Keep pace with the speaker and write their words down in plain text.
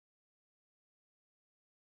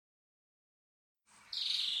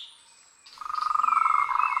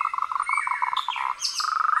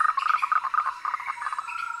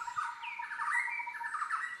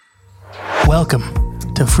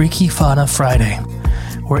Welcome to Freaky Fauna Friday,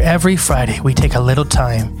 where every Friday we take a little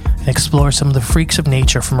time and explore some of the freaks of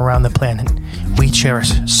nature from around the planet we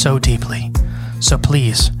cherish so deeply. So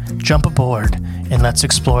please, jump aboard and let's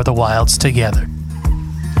explore the wilds together.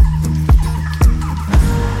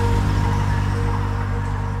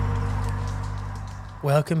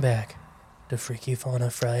 Welcome back to Freaky Fauna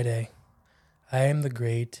Friday. I am the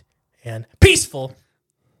great and peaceful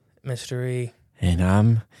Mr. E. And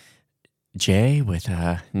I'm Jay with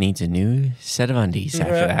needs a new set of undies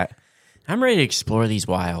after that. I'm ready to explore these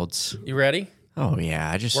wilds. You ready? Oh,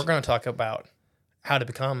 yeah. We're going to talk about how to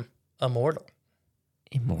become immortal.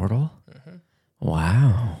 Immortal? Mm-hmm.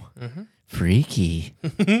 Wow. Mm-hmm. Freaky.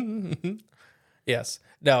 Yes.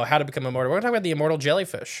 No, how to become immortal. We're going to talk about the immortal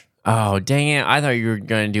jellyfish. Oh, dang it. I thought you were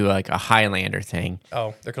going to do like a Highlander thing.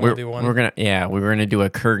 Oh, they're going to do one? We were going to do a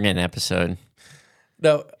Kurgan episode.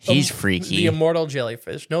 No. He's freaky. The immortal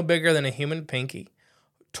jellyfish, no bigger than a human pinky.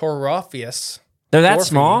 Torophius. They're that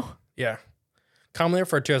small? Yeah. Commonly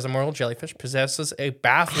referred to as immortal jellyfish, possesses a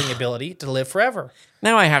baffling ability to live forever.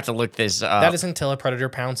 Now I have to look this up. That is until a predator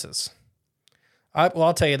pounces.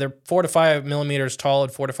 I'll tell you, they're 4 to 5 millimeters tall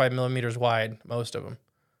and 4 to 5 millimeters wide, most of them.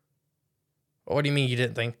 What do you mean you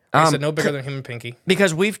didn't think? I said no bigger than a human pinky.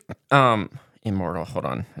 Because we've... immortal, hold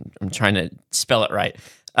on. I'm trying to spell it right.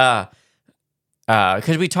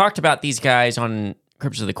 Because we talked about these guys on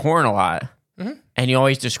Crypts of the Corn a lot. Mm-hmm. And you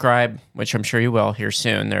always describe, which I'm sure you will here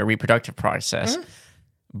soon, their reproductive process. Mm-hmm.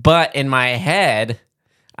 But in my head,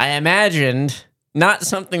 I imagined not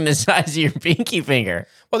something the size of your pinky finger.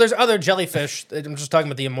 Well, there's other jellyfish. I'm just talking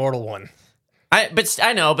about the immortal one.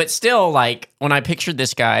 I know, but still, like, when I pictured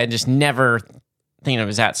this guy, I just never think it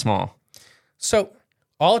was that small. So,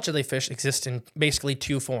 all jellyfish exist in basically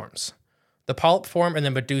two forms. The polyp form and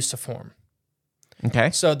the medusa form.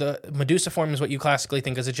 Okay. So the medusa form is what you classically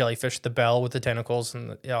think as a jellyfish, the bell with the tentacles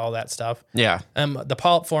and all that stuff. Yeah. The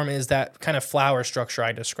polyp form is that kind of flower structure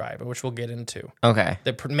I described, which we'll get into. Okay.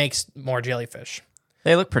 That makes more jellyfish.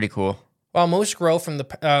 They look pretty cool. While most grow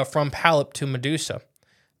from polyp to medusa,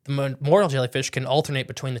 the immortal jellyfish can alternate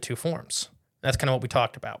between the two forms. That's kind of what we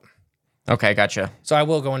talked about. Okay, gotcha. So I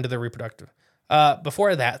will go into the reproductive.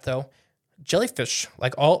 Before that, though, jellyfish,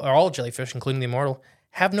 like all jellyfish, including the immortal,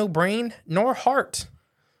 have no brain nor heart,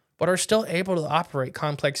 but are still able to operate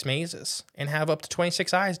complex mazes and have up to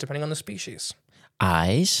 26 eyes, depending on the species.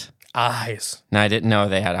 Eyes? Eyes. No, I didn't know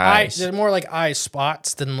they had eyes. They're more like eye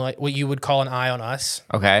spots than like what you would call an eye on us.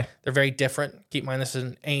 Okay. They're very different. Keep in mind, this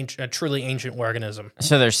is a truly ancient organism.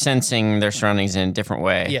 So they're sensing their surroundings in a different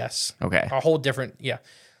way. Yes. Okay. A whole different, yeah.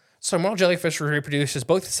 So immortal jellyfish reproduces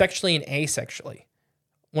both sexually and asexually.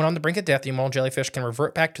 When on the brink of death, the immortal jellyfish can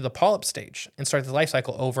revert back to the polyp stage and start the life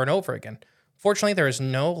cycle over and over again. Fortunately, there is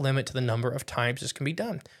no limit to the number of times this can be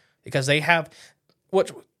done because they have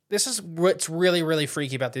this is what's really, really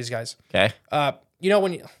freaky about these guys. Okay.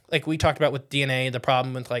 When like we talked about with DNA, the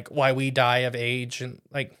problem with like why we die of age and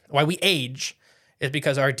like why we age is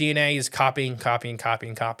because our DNA is copying.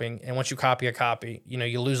 And once you copy a copy,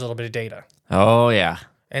 you lose a little bit of data. Oh, yeah.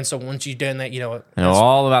 And so once you've done that, I know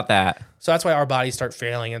all about that. So that's why our bodies start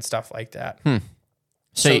failing and stuff like that.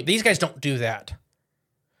 So these guys don't do that.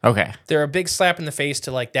 Okay. They're a big slap in the face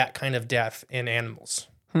to like that kind of death in animals.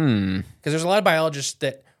 Because there's a lot of biologists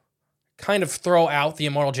that kind of throw out the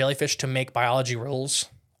immortal jellyfish to make biology rules.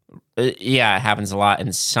 Yeah, it happens a lot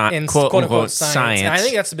in quote unquote science. And I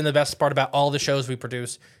think that's been the best part about all the shows we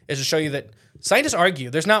produce is to show you that scientists argue.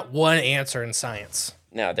 There's not one answer in science.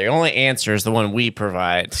 No, the only answer is the one we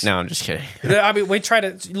provide. No, I'm just kidding. I mean, we try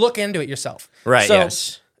to look into it yourself. Right, so,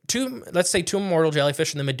 yes. Let's say two immortal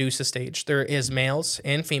jellyfish in the medusa stage. There is males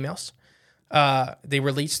and females. They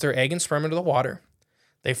release their egg and sperm into the water.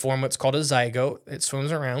 They form what's called a zygote. It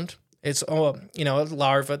swims around. It's a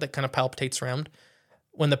larva that kind of palpitates around.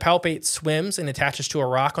 When the palpate swims and attaches to a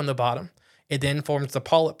rock on the bottom, it then forms the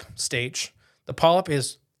polyp stage. The polyp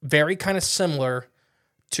is very kind of similar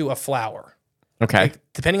to a flower. Okay. Like,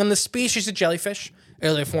 depending on the species of jellyfish, it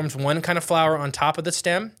either forms one kind of flower on top of the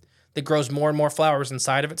stem that grows more and more flowers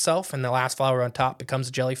inside of itself, and the last flower on top becomes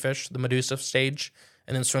a jellyfish, the medusa stage,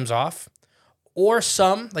 and then swims off. Or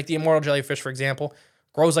some, like the immortal jellyfish, for example,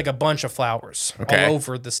 grows like a bunch of flowers all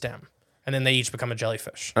over the stem, and then they each become a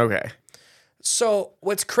jellyfish. Okay. So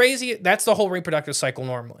what's crazy, that's the whole reproductive cycle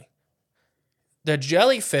normally. The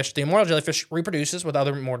jellyfish, the immortal jellyfish, reproduces with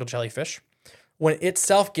other immortal jellyfish. When it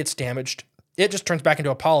itself gets damaged, it just turns back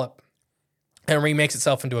into a polyp and remakes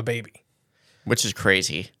itself into a baby. Which is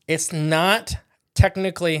crazy. It's not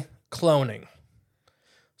technically cloning.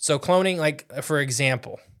 So cloning, like, for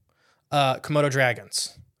example, Komodo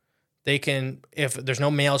dragons. They can, if there's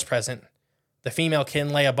no males present, the female can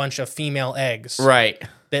lay a bunch of female eggs Right.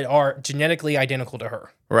 that are genetically identical to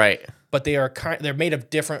her, Right. but they're made of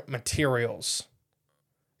different materials.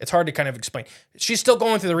 It's hard to kind of explain. She's still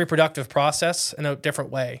going through the reproductive process in a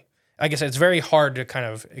different way. I guess it's very hard to kind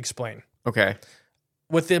of explain. Okay.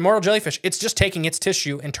 With the immortal jellyfish, it's just taking its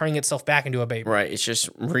tissue and turning itself back into a baby. Right. It's just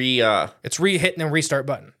It's hitting the restart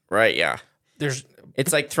button. Right. Yeah. There's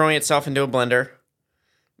It's like throwing itself into a blender,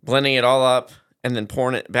 blending it all up, and then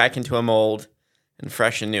pouring it back into a mold and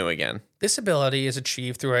fresh and new again. This ability is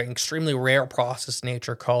achieved through an extremely rare process in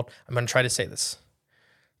nature called, I'm going to try to say this,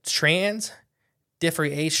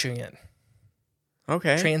 transdifferentiation.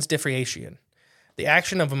 Okay. Transdifferentiation. The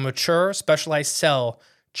action of a mature, specialized cell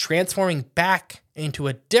transforming back into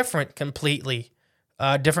a completely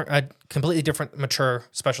different, mature,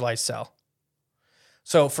 specialized cell.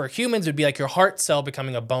 So for humans, it would be like your heart cell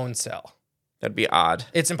becoming a bone cell. That'd be odd.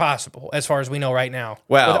 It's impossible, as far as we know right now,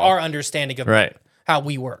 Well, with our understanding of right. how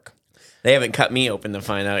we work. They haven't cut me open to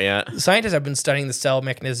find out yet. Scientists have been studying the cell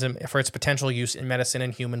mechanism for its potential use in medicine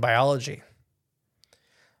and human biology.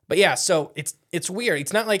 But yeah, so it's weird.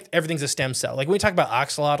 It's not like everything's a stem cell. Like when we talk about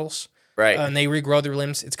axolotls, Right. And they regrow their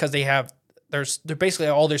limbs, it's because they're basically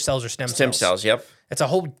all their cells are stem cells. Stem cells, yep. It's a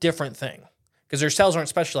whole different thing because their cells aren't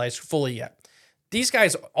specialized fully yet. These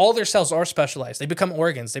guys, all their cells are specialized. They become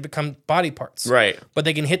organs. They become body parts. Right. But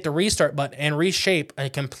they can hit the restart button and reshape a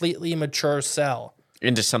completely mature cell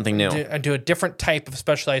Into something new. into a different type of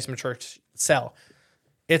specialized mature cell.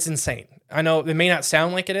 It's insane. I know it may not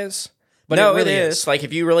sound like it is, but no, it really it is. Like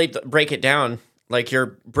if you really break it down, like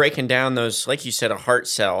you're breaking down those, like you said, a heart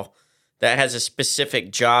cell that has a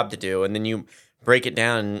specific job to do, and then you break it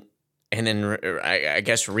down and then I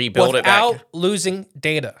guess rebuild it back. Without losing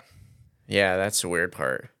data. Yeah, that's the weird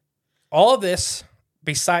part. All of this,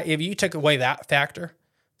 if you took away that factor,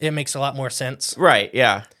 it makes a lot more sense. Right,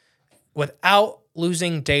 yeah. Without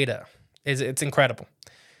losing data, it's incredible.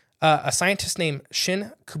 A scientist named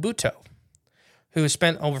Shin Kubuto, who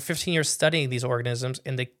spent over 15 years studying these organisms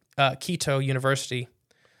in the Quito University,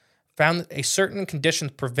 found that a certain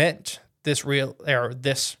conditions prevent this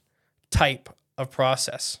type of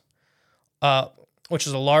process, which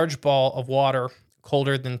is a large ball of water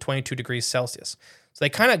colder than 22 degrees Celsius. So they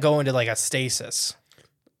kind of go into like a stasis.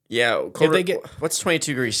 Yeah, what's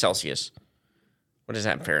 22 degrees Celsius? What is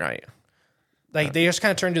that in Fahrenheit? Like they just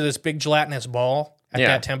kind of turn into this big gelatinous ball at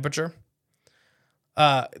that temperature.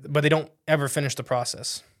 But they don't ever finish the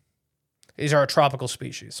process. These are a tropical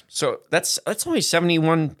species. So that's only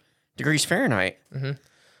 71 degrees Fahrenheit. Mm-hmm.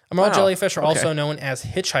 Immortal jellyfish are also known as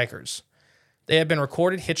hitchhikers. They have been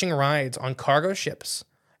recorded hitching rides on cargo ships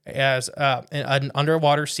as an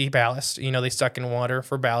underwater sea ballast. You know, they suck in water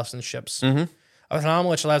for ballast in ships. Mm-hmm. A phenomenon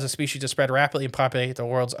which allows the species to spread rapidly and populate the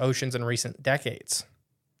world's oceans in recent decades.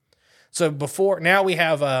 So now we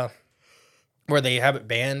have where they have it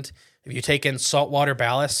banned. If you take in saltwater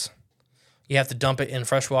ballast, you have to dump it in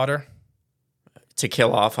fresh water. To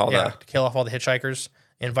kill off all to kill off all the hitchhikers.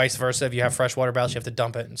 And vice versa. If you have freshwater ballast, you have to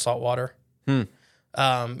dump it in salt water.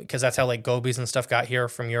 Because that's how like gobies and stuff got here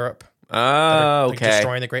from Europe. Oh, okay.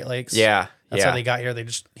 Destroying the Great Lakes. Yeah. That's how they got here. They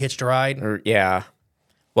just hitched a ride. Yeah.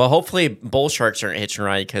 Well, hopefully bull sharks aren't hitching a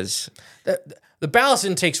ride because... The ballast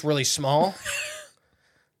intake's really small.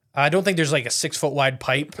 I don't think there's like a 6-foot wide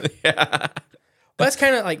pipe. Yeah. But that's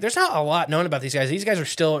kind of like, there's not a lot known about these guys. These guys are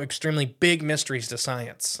still extremely big mysteries to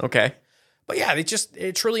science. Okay. But yeah,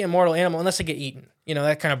 it's truly immortal animal unless they get eaten. You know,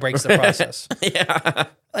 that kind of breaks the process. Yeah.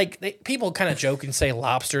 Like, people kind of joke and say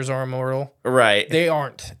lobsters are immortal. Right. They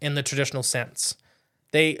aren't in the traditional sense.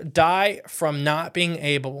 They die from not being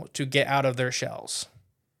able to get out of their shells.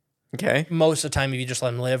 Okay. Most of the time, if you just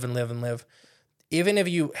let them live and live and live. Even if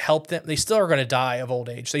you help them, they still are going to die of old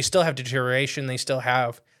age. They still have deterioration. They still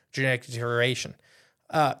have genetic deterioration.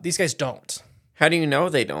 These guys don't. How do you know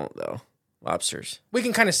they don't, though? Lobsters. We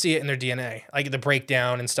can kind of see it in their DNA, like the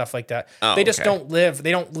breakdown and stuff like that. Oh, they just don't live. They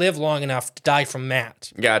don't live long enough to die from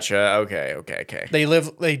that. Gotcha. Okay.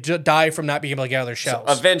 They die from not being able to get out of their shells.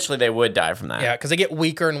 So eventually, they would die from that. Yeah, because they get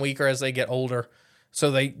weaker and weaker as they get older. So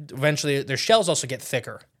their shells also get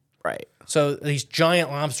thicker. Right. So these giant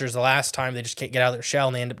lobsters, the last time they just can't get out of their shell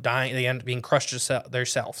and they end up dying. They end up being crushed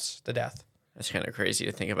themselves to death. That's kind of crazy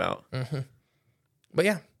to think about. Mm-hmm. But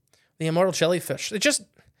yeah, the immortal jellyfish. It's just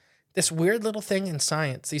this weird little thing in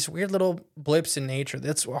science. These weird little blips in nature.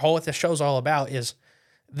 That's what the show's all about. Is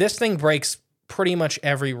this thing breaks pretty much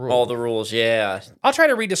every rule. All the rules, yeah. I'll try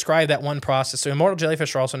to re-describe that one process. So immortal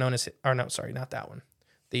jellyfish are also known as, not that one.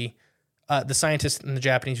 The scientist in the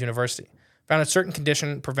Japanese university found a certain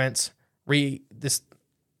condition prevents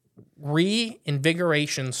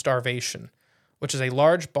reinvigoration starvation, which is a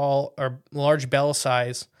large ball or large bell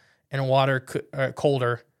size and water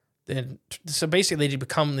colder. So basically, they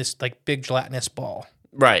become this like big gelatinous ball.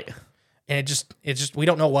 Right. And it just we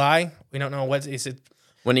don't know why. We don't know what is it.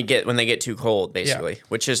 When they get too cold, basically,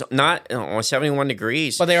 which is not 71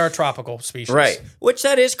 degrees. But they are tropical species. Right. Which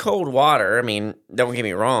that is cold water. I mean, don't get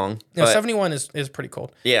me wrong. No, 71 is pretty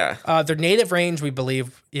cold. Yeah. Their native range, we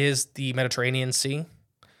believe, is the Mediterranean Sea.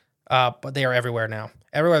 But they are everywhere now.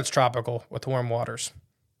 Everywhere that's tropical with warm waters.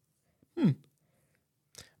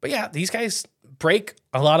 But yeah, these guys break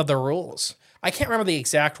a lot of the rules. I can't remember the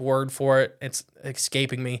exact word for it. It's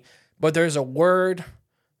escaping me. But there's a word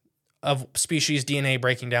of species DNA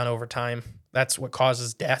breaking down over time. That's what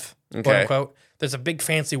causes death, quote unquote. There's a big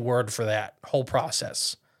fancy word for that whole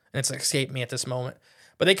process. And it's escaped me at this moment.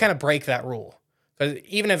 But they kind of break that rule. Because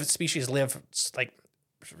even if species live, like,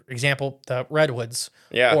 for example, the redwoods,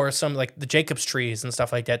 or some like the Jacobs trees and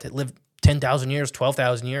stuff like that live 10,000 years,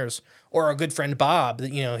 12,000 years, or our good friend Bob,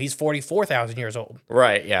 he's 44,000 years old.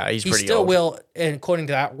 Right, yeah, he's pretty old. He still will, and according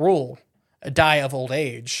to that rule, die of old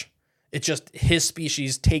age. It's just his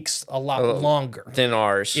species takes a lot longer than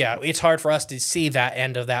ours. Yeah, it's hard for us to see that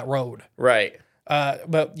end of that road. Right.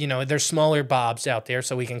 But, there's smaller bobs out there,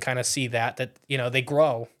 so we can kind of see that, they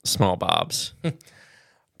grow. Small bobs.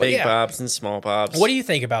 Big bobs and small bobs. What do you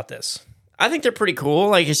think about this? I think they're pretty cool.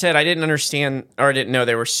 Like I said, I didn't understand, or I didn't know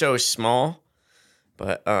they were so small.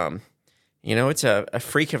 But, it's a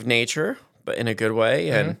freak of nature, but in a good way.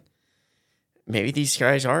 Mm-hmm. And maybe these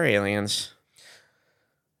guys are aliens.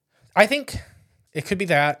 I think it could be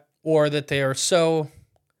that, or that they are so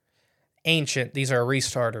ancient, these are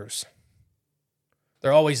restarters.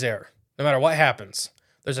 They're always there, no matter what happens.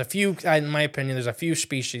 There's a few, in my opinion, there's a few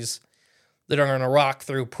species that are going to rock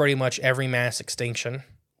through pretty much every mass extinction.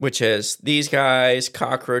 Which is these guys,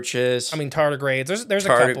 cockroaches. I mean, tardigrades. There's a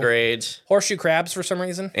couple. Tardigrades. Horseshoe crabs for some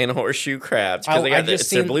reason. And horseshoe crabs, because it's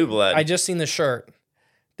their blue blood. I just seen the shirt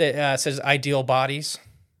that says Ideal Bodies.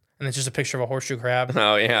 And it's just a picture of a horseshoe crab.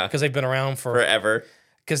 Oh, yeah. Because they've been around forever.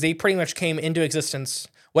 Because they pretty much came into existence.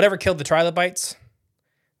 Whatever killed the trilobites,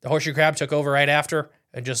 the horseshoe crab took over right after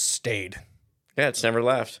and just stayed. Yeah, it's never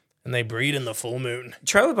left. And they breed in the full moon.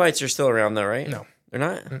 Trilobites are still around, though, right? No. They're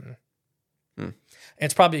not? And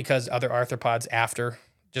it's probably because other arthropods after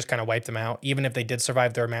just kind of wiped them out, even if they did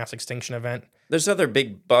survive their mass extinction event. There's other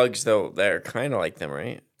big bugs, though, that are kind of like them,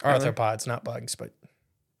 right? Arthropods, not bugs, but...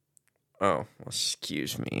 Oh, well,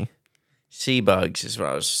 excuse me. Sea bugs is what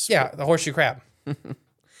I was... Yeah, the horseshoe crab.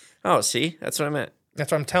 Oh, see? That's what I meant.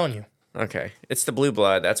 That's what I'm telling you. Okay. It's the blue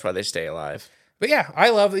blood. That's why they stay alive. But yeah,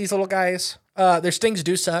 I love these little guys. Their stings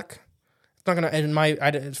do suck. It's not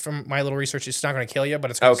gonna... from my little research, it's not gonna kill you,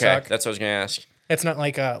 but it's gonna suck. Okay, that's what I was gonna ask. It's not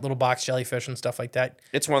like a little box jellyfish and stuff like that.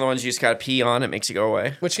 It's one of the ones you just gotta pee on. It makes it go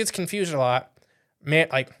away. Which gets confused a lot. Man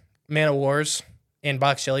of wars and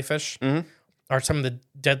box jellyfish... Mm-hmm. Are some of the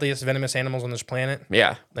deadliest venomous animals on this planet.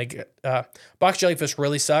 Yeah. Like, box jellyfish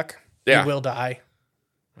really suck. Yeah. You will die.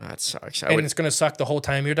 That sucks. It's going to suck the whole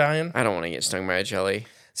time you're dying. I don't want to get stung by a jelly.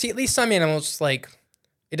 See, at least some animals, like,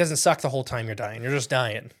 it doesn't suck the whole time you're dying. You're just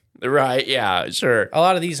dying. Right, yeah, sure. A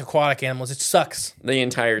lot of these aquatic animals, it sucks. The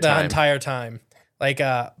entire time. Like,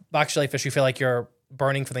 box jellyfish, you feel like you're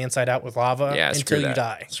burning from the inside out with lava until you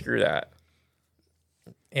die. Screw that.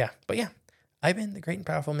 Yeah, but yeah. I've been the great and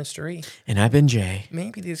powerful Mr. E. And I've been Jay.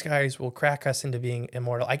 Maybe these guys will crack us into being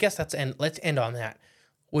immortal. I guess let's end on that.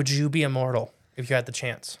 Would you be immortal if you had the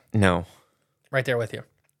chance? No. Right there with you.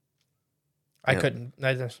 I couldn't.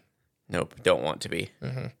 Nope, don't want to be.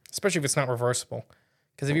 Mm-hmm. Especially if it's not reversible.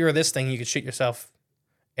 Because if you were this thing, you could shoot yourself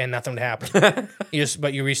and nothing would happen.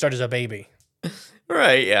 But you restart as a baby.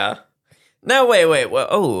 Right, yeah. No, wait.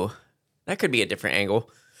 Well, that could be a different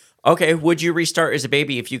angle. Okay, would you restart as a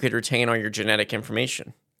baby if you could retain all your genetic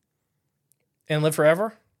information? And live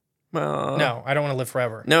forever? Well, no, I don't want to live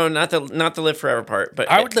forever. No, not the live forever part. But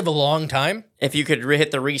I would live a long time. If you could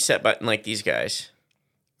hit the reset button like these guys.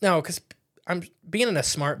 No, because being a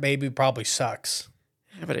smart baby probably sucks.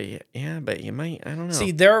 But you might, I don't know.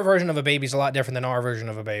 See, their version of a baby is a lot different than our version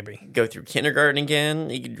of a baby. Go through kindergarten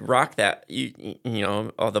again. You could rock that. You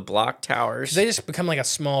know, all the block towers. They just become like a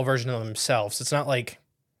small version of themselves. It's not like...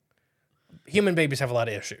 Human babies have a lot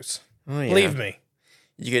of issues. Oh, yeah. Believe me.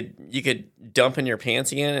 You could dump in your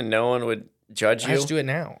pants again and no one would judge you. I just do it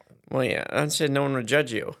now. Well, yeah. I said no one would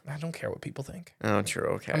judge you. I don't care what people think. Oh, true.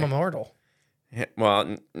 Okay. I'm immortal. Yeah,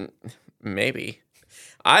 well, maybe.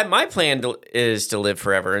 My plan is to live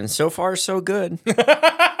forever, and so far, so good.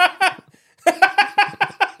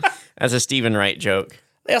 That's a Stephen Wright joke.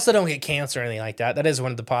 They also don't get cancer or anything like that. That is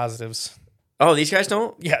one of the positives. Oh, these guys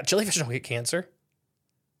don't? Yeah, jellyfish don't get cancer.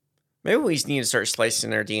 Maybe we need to start slicing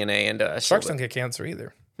their DNA into us. Sharks don't get cancer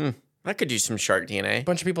either. I could do some shark DNA. A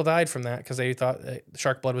bunch of people died from that because they thought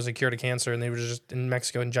shark blood was a cure to cancer, and they would just in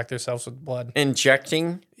Mexico inject themselves with blood.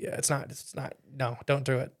 Injecting? Yeah, it's not. No, don't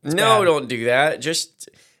do it. It's No, bad. don't do that. Just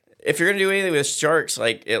if you're gonna do anything with sharks,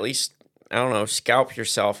 like at least I don't know, scalp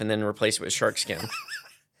yourself and then replace it with shark skin.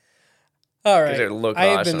 All right. It'll look I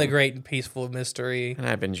have awesome. been the great and peaceful mystery. And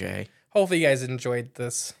I've been Jay. Hopefully you guys enjoyed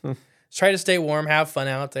this. Try to stay warm, have fun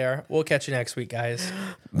out there. We'll catch you next week, guys.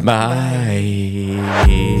 Bye.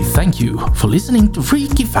 Thank you for listening to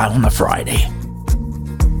Freaky Fauna Friday.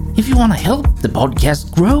 If you want to help the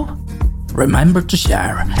podcast grow, remember to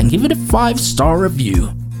share and give it a 5-star review.